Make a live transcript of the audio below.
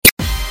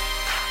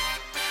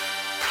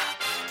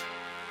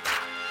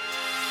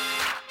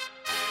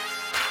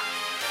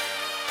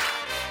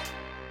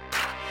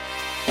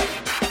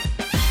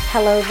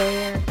Hello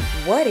there,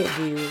 what it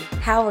do,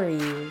 how are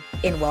you,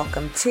 and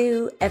welcome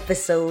to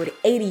episode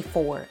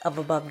 84 of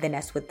Above the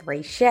Nest with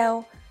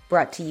Raichele,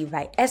 brought to you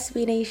by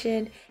SB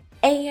Nation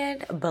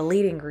and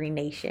Bleeding Green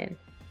Nation.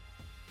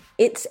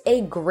 It's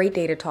a great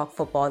day to talk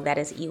football, that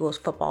is Eagles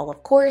football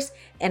of course,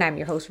 and I'm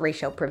your host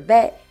Raichele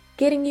Prevet,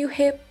 getting you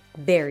hip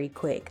very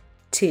quick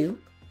to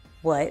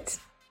what's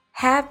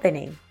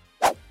happening.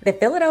 The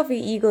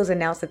Philadelphia Eagles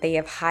announced that they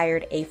have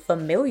hired a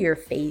familiar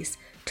face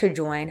to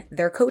join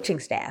their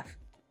coaching staff.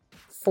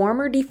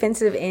 Former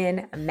defensive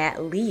end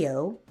Matt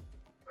Leo,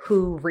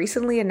 who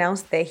recently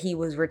announced that he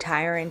was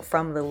retiring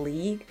from the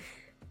league,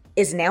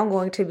 is now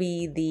going to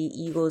be the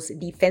Eagles'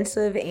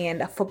 defensive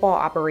and football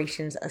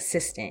operations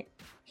assistant.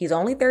 He's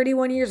only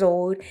 31 years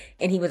old,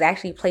 and he was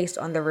actually placed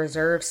on the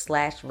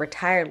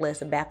reserve/retired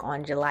list back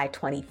on July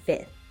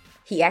 25th.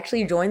 He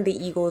actually joined the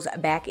Eagles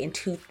back in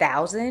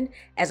 2000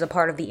 as a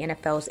part of the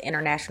NFL's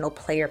International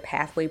Player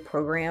Pathway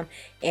program,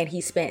 and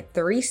he spent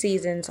 3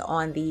 seasons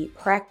on the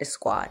practice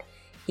squad.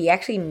 He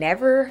actually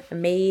never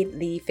made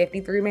the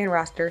 53-man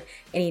roster,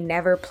 and he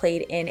never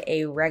played in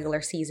a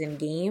regular season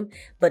game.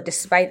 But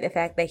despite the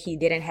fact that he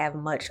didn't have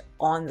much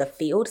on the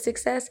field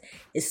success,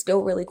 it's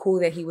still really cool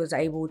that he was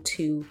able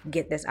to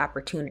get this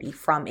opportunity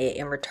from it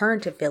and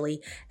return to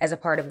Philly as a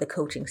part of the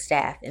coaching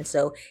staff. And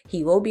so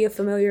he will be a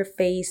familiar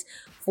face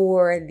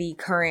for the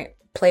current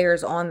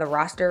players on the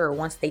roster, or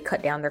once they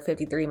cut down their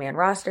 53-man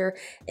roster.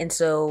 And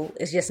so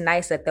it's just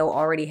nice that they'll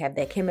already have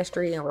that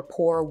chemistry and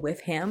rapport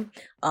with him,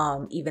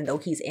 even though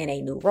he's in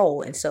a new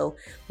role. And so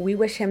we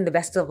wish him the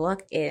best of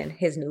luck in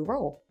his new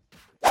role.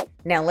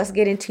 Now let's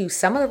get into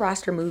some of the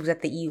roster moves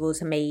that the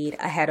Eagles made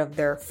ahead of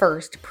their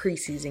first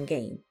preseason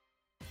game.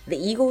 The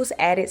Eagles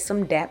added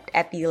some depth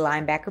at the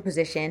linebacker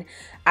position.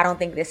 I don't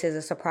think this is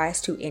a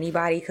surprise to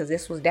anybody because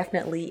this was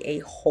definitely a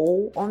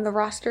hole on the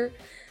roster.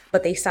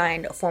 But they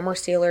signed former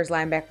Steelers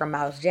linebacker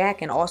Myles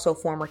Jack and also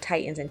former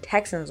Titans and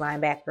Texans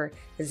linebacker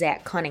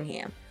Zach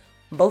Cunningham.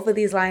 Both of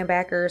these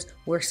linebackers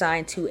were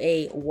signed to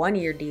a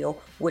 1-year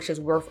deal, which is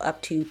worth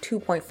up to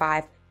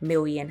 $2.5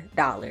 million.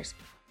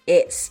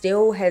 It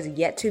still has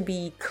yet to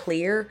be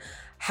clear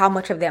how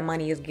much of that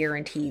money is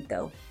guaranteed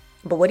though.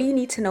 But what do you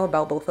need to know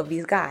about both of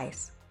these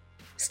guys?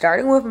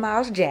 Starting with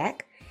Myles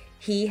Jack,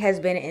 he has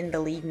been in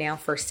the league now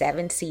for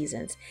 7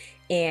 seasons,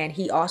 and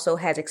he also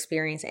has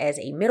experience as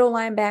a middle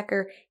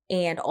linebacker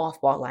and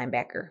off-ball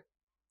linebacker.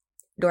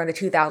 During the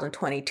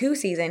 2022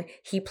 season,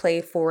 he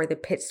played for the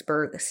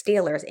Pittsburgh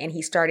Steelers, and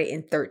he started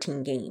in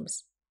 13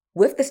 games.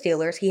 With the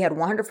Steelers, he had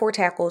 104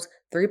 tackles,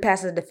 3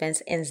 passes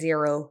defense, and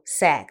 0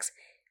 sacks.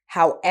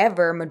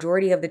 However,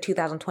 majority of the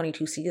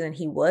 2022 season,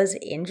 he was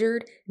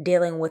injured,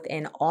 dealing with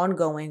an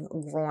ongoing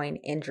groin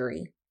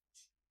injury.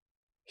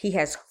 He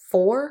has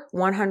 4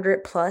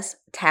 100-plus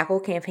tackle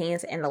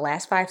campaigns in the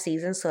last 5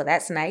 seasons, so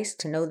that's nice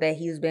to know that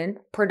he's been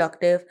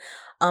productive.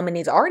 And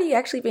he's already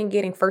actually been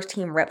getting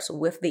first-team reps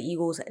with the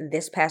Eagles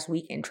this past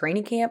week in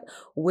training camp,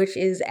 which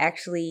is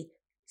actually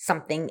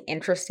something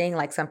interesting,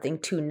 like something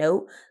to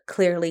note.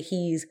 Clearly,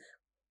 he's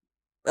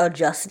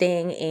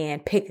adjusting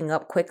and picking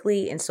up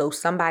quickly, and so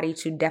somebody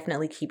to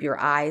definitely keep your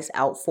eyes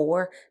out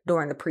for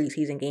during the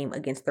preseason game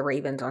against the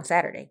Ravens on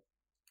Saturday.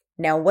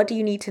 Now, what do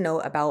you need to know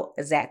about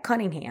Zach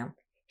Cunningham?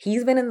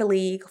 He's been in the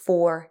league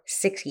for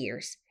 6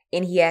 years,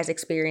 and he has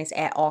experience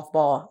at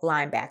off-ball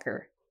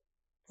linebacker.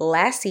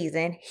 Last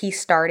season, he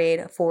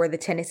started for the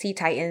Tennessee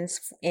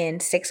Titans in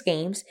 6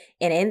 games,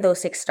 and in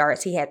those 6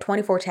 starts, he had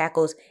 24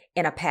 tackles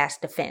and a pass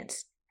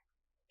defense.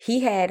 He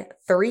had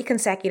 3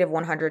 consecutive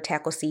 100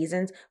 tackle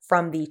seasons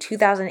from the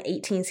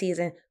 2018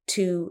 season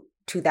to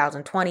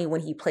 2020 when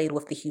he played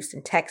with the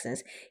Houston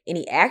Texans, and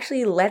he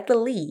actually led the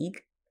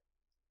league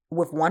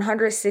with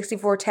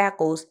 164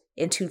 tackles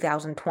in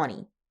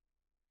 2020.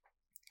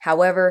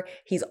 However,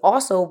 he's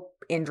also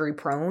injury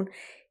prone.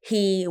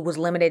 He was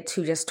limited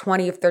to just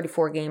 20 of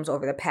 34 games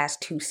over the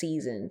past 2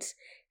 seasons.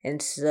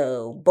 And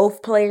so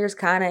both players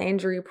kind of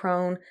injury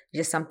prone,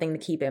 just something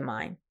to keep in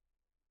mind.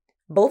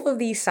 Both of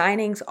these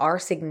signings are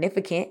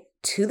significant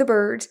to the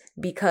Birds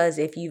because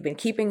if you've been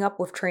keeping up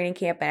with training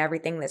camp and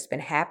everything that's been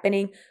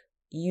happening,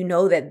 you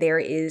know that there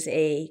is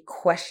a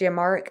question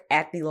mark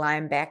at the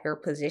linebacker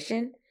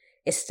position.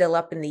 It's still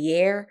up in the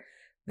air.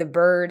 The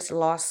Birds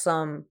lost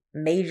some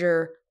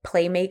major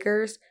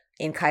playmakers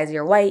in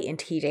Kaiser White and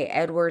TJ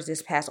Edwards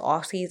this past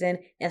offseason,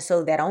 and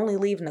so that only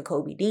leaves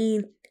Nakobe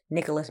Dean,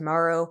 Nicholas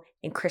Morrow,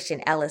 and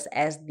Christian Ellis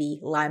as the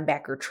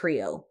linebacker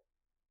trio.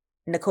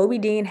 Nakobe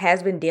Dean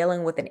has been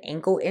dealing with an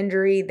ankle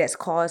injury that's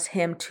caused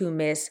him to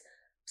miss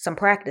some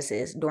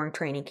practices during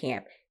training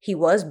camp. He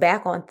was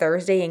back on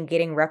Thursday and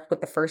getting reps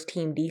with the first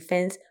team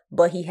defense,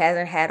 but he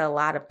hasn't had a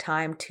lot of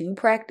time to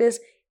practice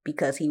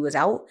because he was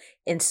out.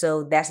 And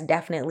so that's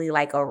definitely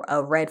like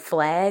a red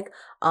flag,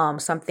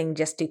 something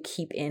just to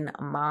keep in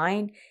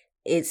mind.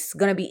 It's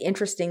going to be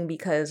interesting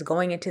because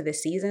going into the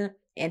season,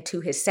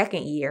 into his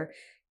second year,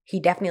 he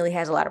definitely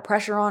has a lot of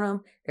pressure on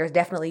him. There's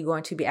definitely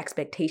going to be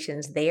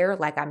expectations there.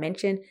 Like I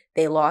mentioned,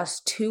 they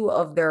lost 2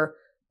 of their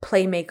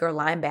playmaker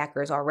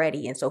linebackers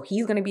already. And so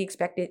he's going to be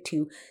expected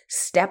to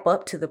step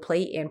up to the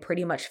plate and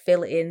pretty much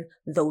fill in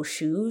those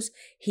shoes.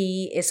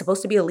 He is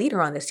supposed to be a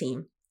leader on this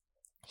team.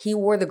 He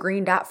wore the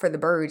green dot for the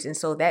Birds, and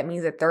so that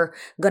means that they're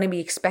going to be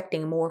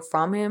expecting more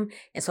from him.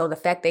 And so the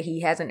fact that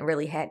he hasn't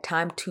really had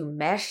time to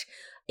mesh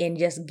and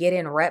just get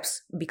in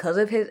reps because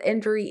of his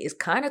injury is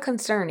kind of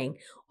concerning.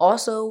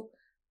 Also,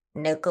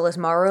 Nicholas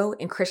Morrow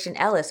and Christian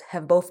Ellis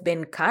have both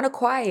been kind of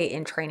quiet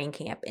in training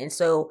camp. And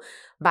so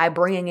by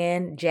bringing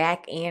in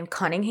Jack and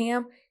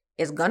Cunningham,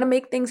 it's going to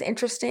make things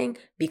interesting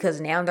because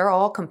now they're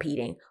all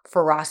competing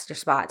for roster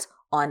spots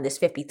on this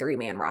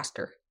 53-man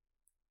roster.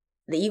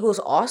 The Eagles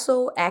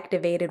also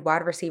activated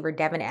wide receiver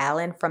Devin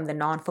Allen from the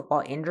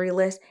non-football injury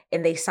list,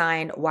 and they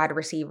signed wide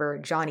receiver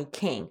Johnny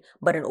King.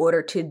 But in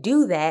order to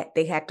do that,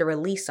 they had to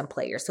release some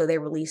players. So they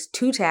released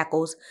 2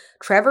 tackles,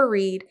 Trevor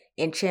Reed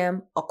and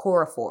Chem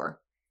Okorafor.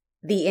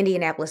 The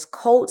Indianapolis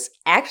Colts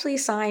actually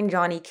signed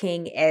Johnny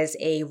King as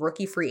a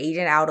rookie free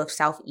agent out of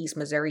Southeast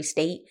Missouri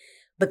State,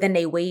 but then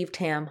they waived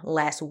him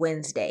last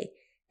Wednesday.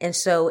 And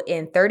so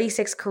in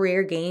 36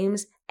 career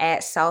games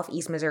at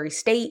Southeast Missouri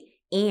State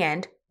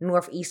and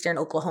Northeastern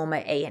Oklahoma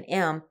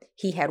A&M,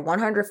 he had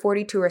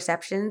 142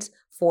 receptions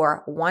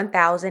for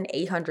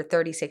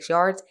 1,836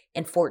 yards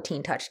and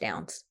 14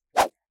 touchdowns.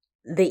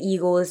 The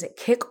Eagles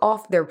kick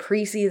off their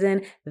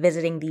preseason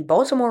visiting the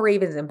Baltimore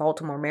Ravens in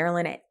Baltimore,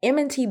 Maryland at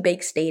M&T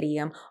Bank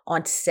Stadium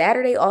on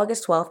Saturday,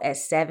 August 12th at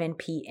 7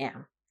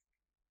 p.m.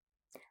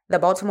 The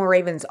Baltimore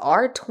Ravens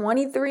are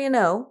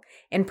 23-0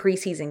 in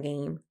preseason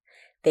games.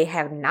 They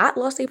have not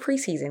lost a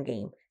preseason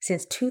game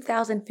since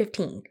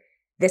 2015.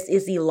 This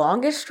is the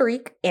longest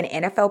streak in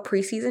NFL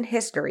preseason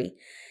history.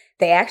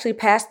 They actually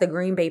passed the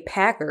Green Bay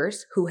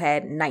Packers, who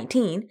had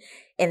 19,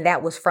 and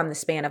that was from the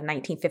span of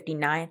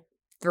 1959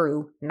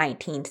 through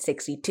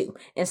 1962.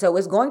 And so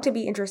it's going to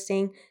be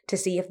interesting to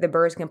see if the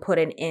Birds can put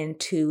an end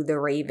to the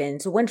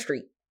Ravens' win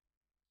streak.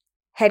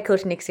 Head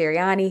coach Nick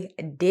Sirianni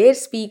did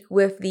speak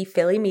with the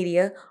Philly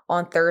media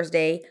on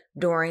Thursday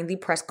during the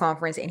press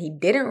conference, and he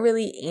didn't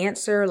really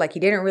answer, he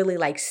didn't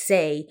really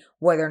say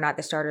whether or not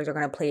the starters are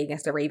going to play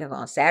against the Ravens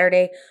on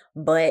Saturday.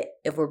 But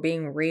if we're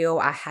being real,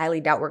 I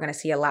highly doubt we're going to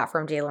see a lot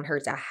from Jalen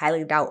Hurts. I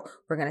highly doubt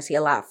we're going to see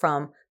a lot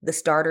from the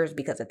starters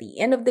because at the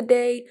end of the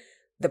day,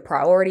 the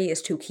priority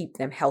is to keep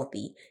them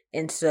healthy.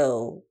 And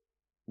so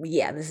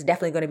yeah, this is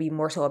definitely going to be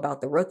more so about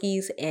the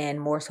rookies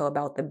and more so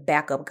about the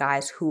backup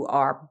guys who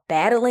are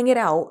battling it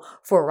out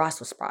for a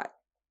roster spot.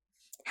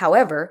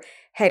 However,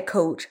 head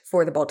coach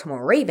for the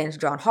Baltimore Ravens,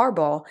 John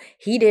Harbaugh,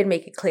 he did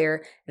make it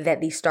clear that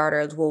the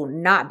starters will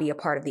not be a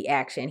part of the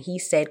action. He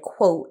said,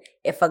 quote,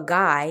 if a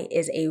guy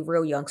is a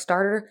real young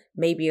starter,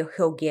 maybe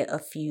he'll get a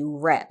few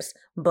reps,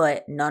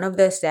 but none of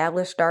the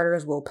established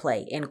starters will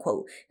play, end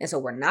quote. And so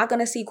we're not going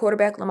to see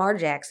quarterback Lamar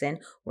Jackson.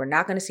 We're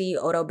not going to see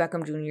Odell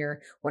Beckham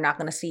Jr. We're not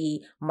going to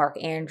see Mark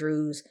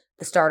Andrews.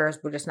 The starters,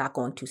 we're just not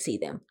going to see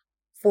them.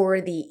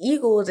 For the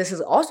Eagles, this is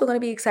also going to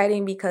be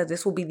exciting because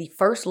this will be the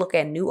first look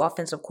at new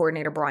offensive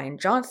coordinator Brian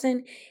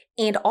Johnson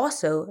and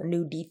also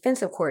new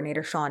defensive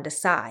coordinator Sean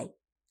Desai.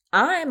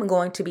 I'm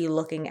going to be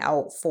looking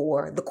out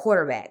for the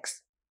quarterbacks.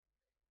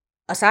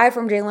 Aside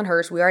from Jalen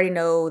Hurts, we already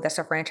know that's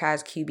a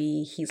franchise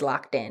QB. He's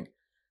locked in.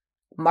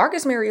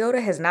 Marcus Mariota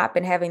has not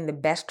been having the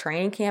best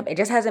training camp. It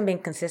just hasn't been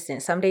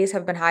consistent. Some days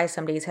have been high,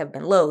 some days have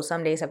been low,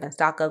 some days have been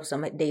stock up,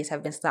 some days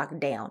have been stock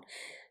down.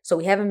 So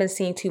we haven't been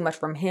seeing too much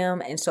from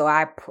him. And so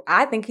I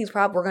think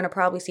we're going to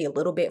probably see a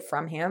little bit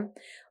from him,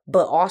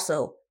 but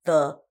also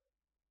the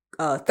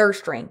third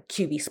string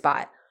QB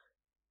spot.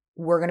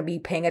 We're going to be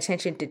paying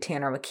attention to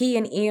Tanner McKee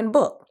and Ian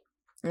Book.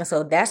 And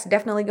so that's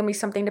definitely going to be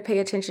something to pay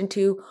attention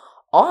to.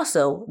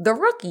 Also, the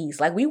rookies.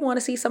 We want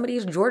to see some of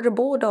these Georgia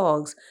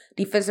Bulldogs.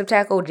 Defensive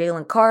tackle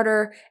Jalen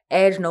Carter,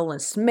 edge Nolan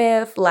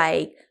Smith.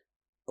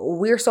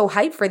 We're so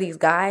hyped for these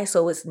guys,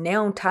 so it's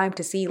now time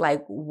to see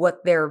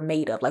what they're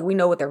made of. We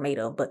know what they're made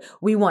of, but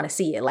we want to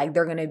see it.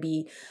 They're going to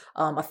be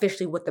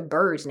officially with the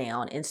Birds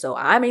now, and so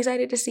I'm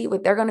excited to see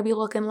what they're going to be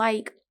looking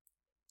like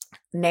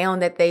now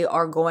that they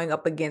are going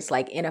up against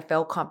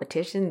NFL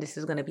competition. This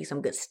is going to be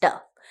some good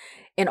stuff.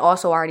 And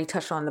also, I already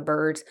touched on the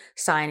Birds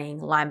signing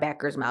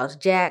linebackers Miles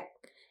Jack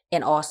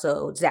and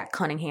also Zach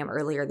Cunningham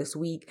earlier this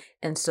week.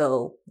 And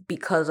so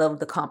because of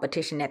the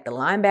competition at the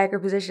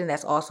linebacker position,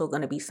 that's also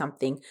going to be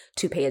something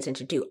to pay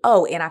attention to.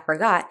 Oh, and I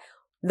forgot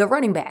the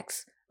running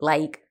backs.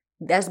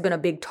 That's been a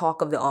big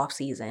talk of the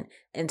offseason.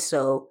 And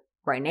so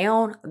right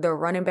now, the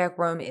running back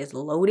room is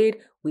loaded.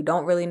 We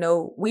don't really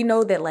know. We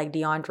know that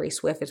DeAndre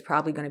Swift is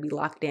probably going to be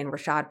locked in.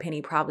 Rashad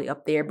Penny probably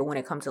up there. But when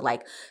it comes to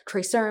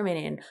Trey Sermon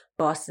and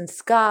Boston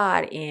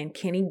Scott and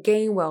Kenny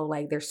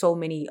Gainwell, there's so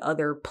many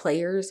other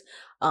players.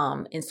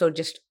 And so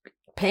just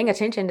paying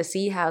attention to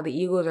see how the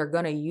Eagles are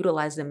going to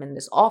utilize them in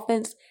this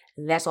offense,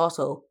 that's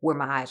also where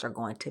my eyes are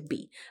going to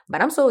be.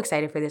 But I'm so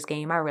excited for this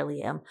game. I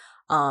really am.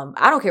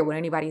 I don't care what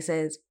anybody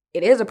says.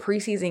 It is a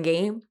preseason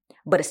game,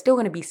 but it's still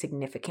going to be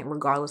significant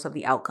regardless of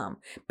the outcome.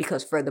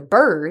 Because for the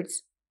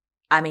Birds,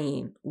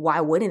 why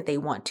wouldn't they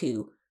want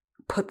to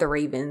put the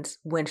Ravens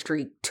win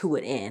streak to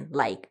an end,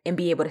 like, and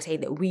be able to say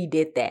that we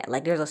did that.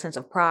 Like, there's a sense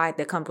of pride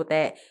that comes with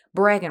that,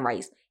 bragging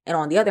rights. And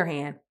on the other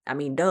hand, I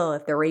mean,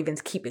 if the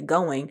Ravens keep it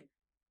going,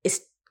 it's,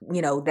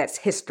 that's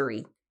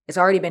history. It's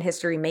already been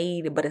history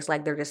made, but it's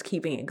like they're just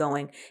keeping it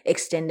going,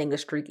 extending the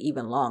streak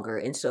even longer.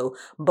 And so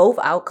both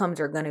outcomes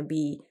are going to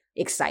be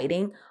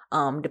exciting,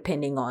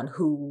 depending on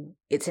who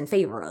it's in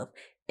favor of.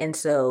 And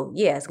so,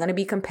 yeah, it's going to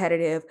be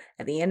competitive.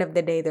 At the end of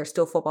the day, they're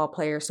still football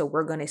players, so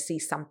we're going to see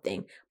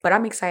something. But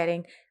I'm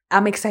excited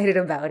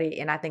about it,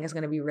 and I think it's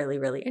going to be really,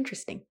 really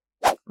interesting.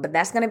 But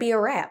that's going to be a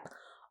wrap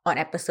on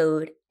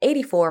episode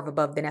 84 of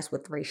Above the Nest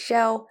with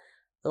Raichele.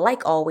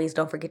 Like always,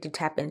 don't forget to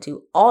tap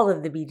into all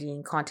of the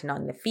BGN content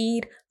on the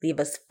feed. Leave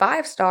us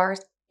 5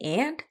 stars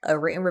and a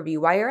written review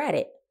while you're at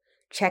it.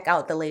 Check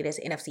out the latest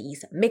NFC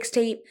East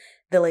mixtape,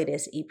 the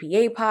latest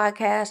EPA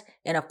podcast,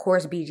 and of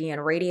course,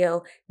 BGN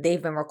Radio.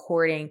 They've been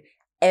recording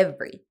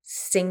every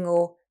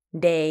single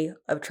day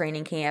of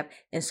training camp.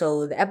 And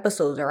so the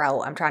episodes are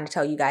out. I'm trying to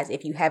tell you guys,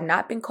 if you have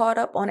not been caught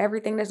up on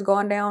everything that's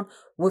gone down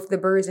with the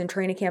Birds in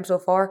training camp so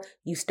far,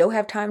 you still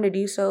have time to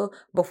do so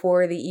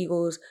before the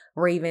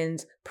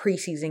Eagles-Ravens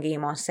preseason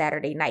game on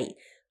Saturday night.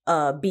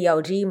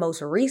 BLG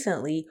most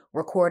recently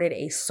recorded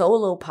a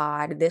solo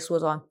pod. This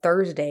was on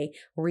Thursday,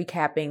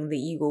 recapping the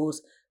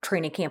Eagles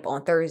training camp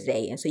on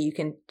Thursday. And so you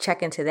can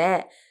check into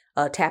that,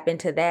 tap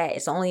into that.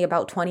 It's only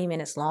about 20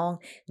 minutes long,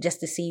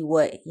 just to see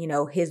what,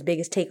 his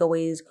biggest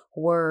takeaways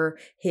were,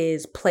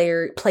 his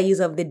plays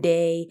of the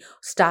day,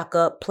 stock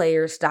up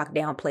players, stock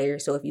down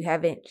players. So if you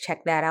haven't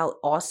checked that out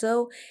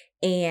also,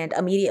 and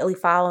immediately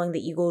following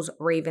the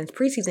Eagles-Ravens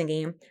preseason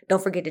game,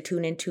 don't forget to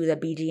tune into the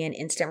BGN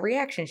Instant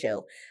Reaction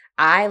Show.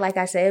 Like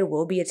I said,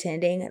 will be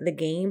attending the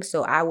game,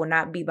 so I will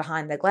not be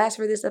behind the glass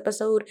for this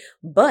episode,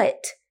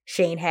 but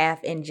Shane Half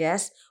and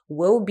Jess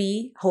will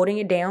be holding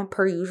it down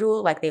per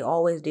usual, like they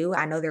always do.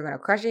 I know they're going to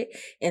crush it.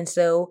 And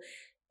so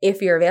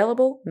if you're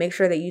available, make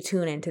sure that you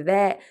tune into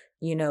that,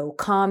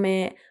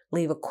 comment,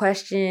 leave a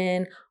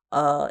question,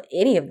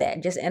 any of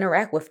that. Just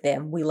interact with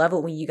them. We love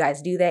it when you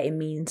guys do that. It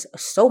means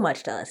so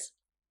much to us.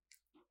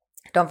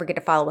 Don't forget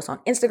to follow us on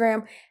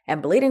Instagram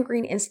at Bleed and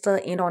Green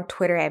Insta and on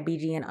Twitter at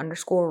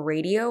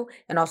BGN_radio.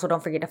 And also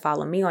don't forget to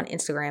follow me on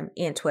Instagram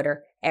and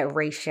Twitter at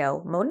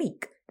Raichele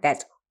Monique.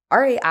 That's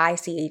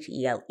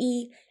RAICHELE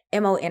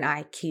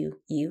MONIQUE.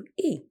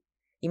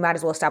 You might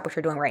as well stop what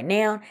you're doing right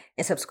now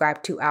and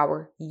subscribe to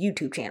our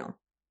YouTube channel.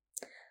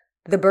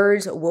 The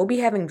Birds will be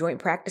having joint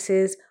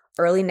practices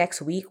early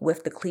next week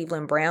with the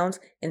Cleveland Browns.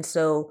 And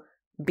so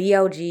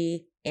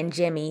BLG and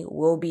Jimmy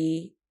will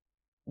be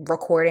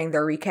recording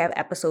their recap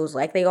episodes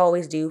like they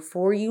always do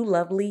for you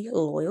lovely,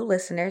 loyal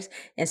listeners.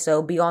 And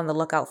so be on the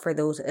lookout for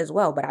those as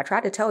well. But I try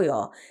to tell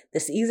y'all, the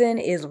season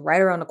is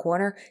right around the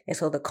corner. And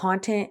so the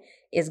content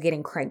is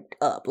getting cranked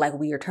up. Like,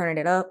 we are turning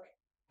it up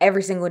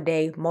every single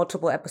day,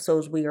 multiple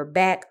episodes. We are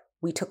back.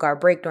 We took our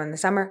break during the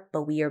summer,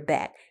 but we are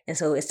back. And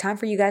so it's time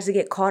for you guys to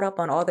get caught up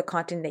on all the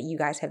content that you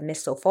guys have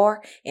missed so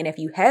far. And if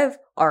you have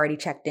already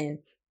checked in,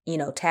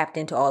 tapped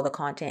into all the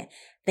content,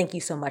 thank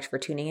you so much for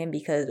tuning in,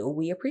 because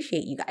we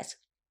appreciate you guys.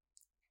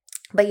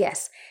 But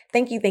yes,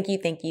 thank you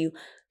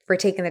for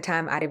taking the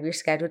time out of your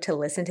schedule to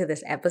listen to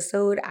this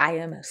episode. I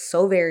am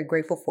so very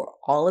grateful for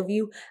all of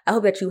you. I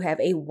hope that you have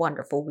a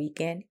wonderful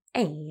weekend,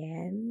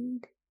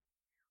 and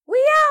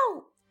we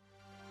out!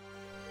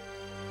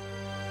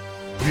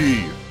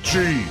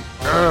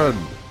 BGN.